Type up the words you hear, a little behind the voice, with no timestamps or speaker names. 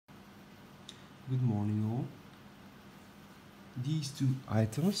Good morning all. These two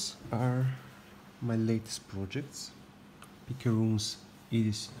items are my latest projects, Picaroon's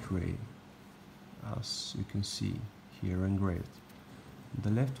EDC Tray, as you can see here engraved.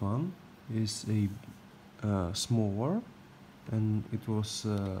 The left one is a smaller, and it was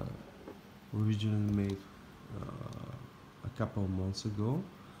originally made a couple of months ago,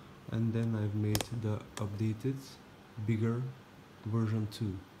 and then I've made the updated, bigger version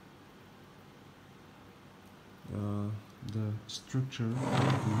 2. The structure of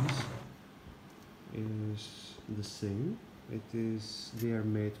these is the same. They are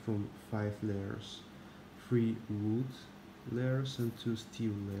made from 5 layers, 3 wood layers and 2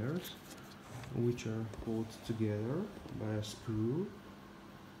 steel layers, which are held together by a screw,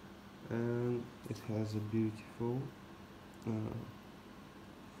 and it has a beautiful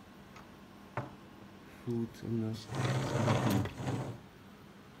foot and a button.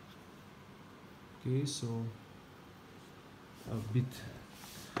 Okay, so a bit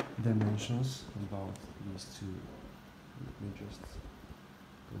dimensions about these two. Let me just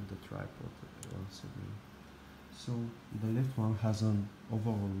put the tripod once again. So the left one has an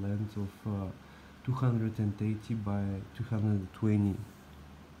overall length of 280 by 220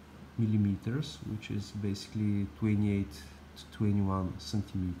 millimeters, which is basically 28 to 21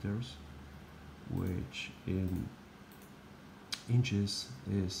 centimeters, which in inches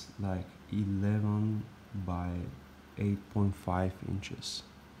is like 11 by 8.5 inches.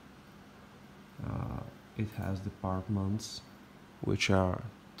 It has departments which are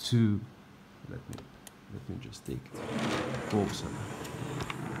two. Let me just take it closer.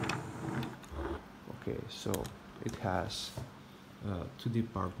 Okay, so it has 2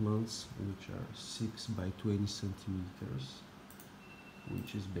 departments which are 6 by 20 centimeters,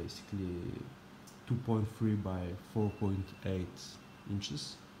 which is basically 2.3 by 4.8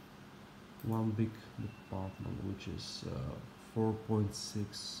 inches. One big department which is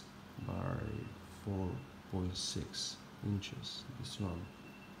 4.6 by 4.6 inches. This one,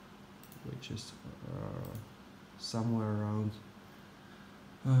 which is somewhere around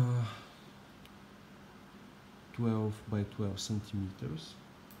 12 by 12 centimeters.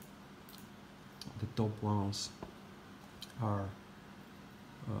 The top ones are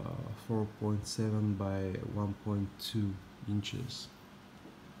 4.7 by 1.2 inches,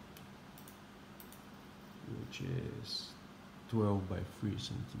 which is 12 by 3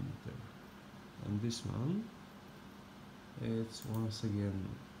 centimeter, and this one, it's once again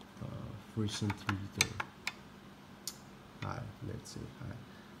 3 centimeter high, let's say high,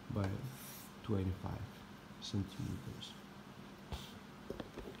 by 25 centimeters.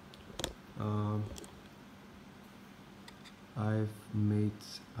 I've made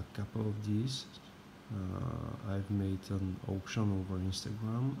a couple of these. I've made an auction over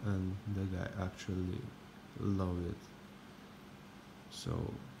Instagram, and the guy actually loved it,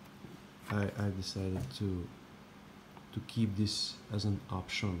 so I decided to keep this as an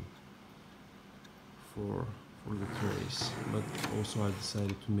option for the trays, but also I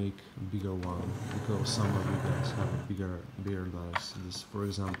decided to make a bigger one because some of you guys have a bigger knives. This, for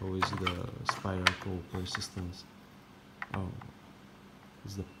example, is the spyderco persistence. Oh,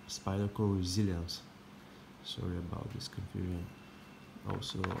 it's the spyderco resilience. Sorry about this confusion.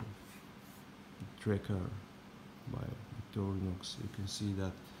 Also, Tracker by Victorinox. You can see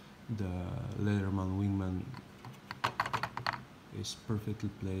that the Leatherman wingman is perfectly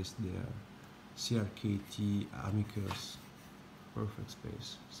placed there. CRKT Amicus, perfect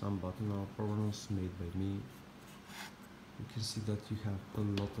space. Some buttonhole problems made by me. You can see that you have a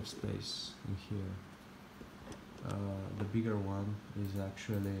lot of space in here. The bigger one is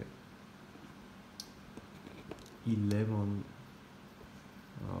actually 11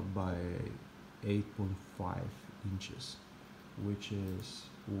 by 8.5 inches, which is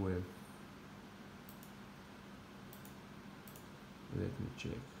with, let me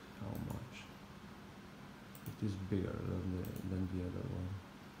check how much. It is bigger than the other one.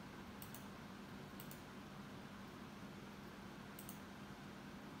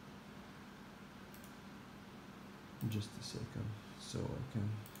 Just a second, so I can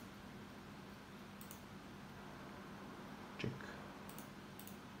check.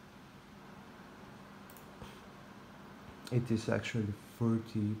 It is actually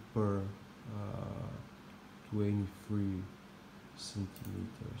 30 per 23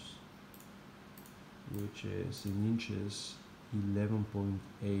 centimeters, which is in inches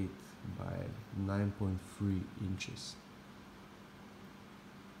 11.8 by 9.3 inches,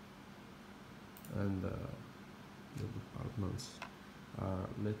 and the departments are,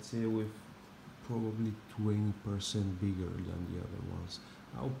 let's say, with probably 20% bigger than the other ones.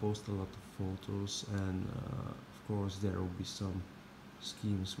 I'll post a lot of photos, and of course there will be some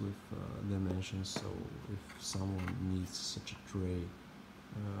schemes with dimensions, so if someone needs such a tray,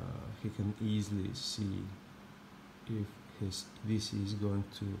 he can easily see if his EDC is going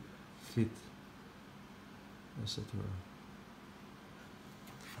to fit, etc.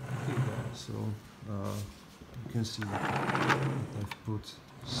 Okay guys, so you can see that I've put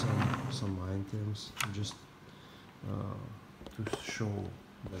some items just to show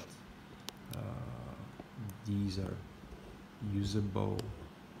that these are usable.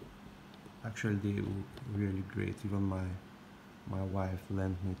 Actually they look really great. Even my wife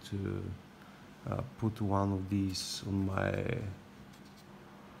lent me to put one of these on my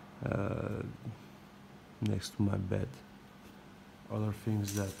next to my bed. Other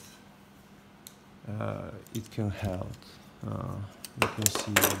things that it can help. You can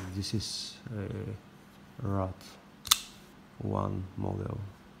see that this is a rat one model.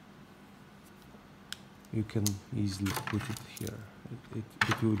 You can easily put it here.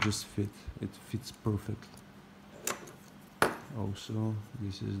 It will just fit. It fits perfectly. Also,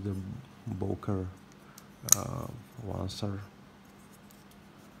 this is the boker oncer.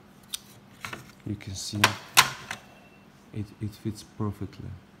 You can see it fits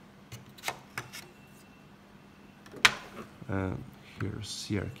perfectly. And here's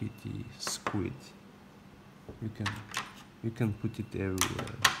CRKT squid. You can put it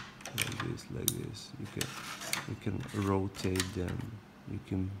everywhere, like this. You can rotate them. You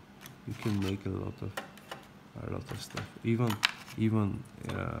can make a lot of stuff. Even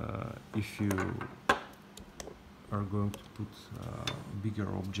if you are going to put bigger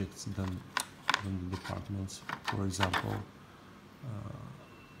objects than the departments. For example,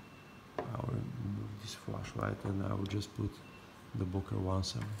 I will remove this flashlight and I will just put the boker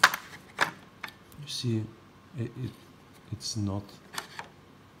once. You see, it's not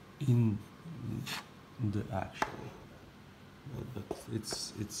in the actual, but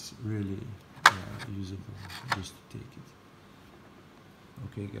it's really usable just to take it.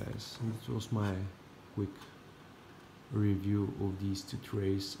 Okay guys, this was my quick review of these two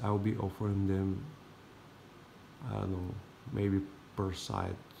trays. I'll be offering them, I don't know, maybe per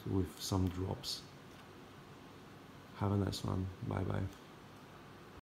side with some drops. Have a nice one. Bye bye.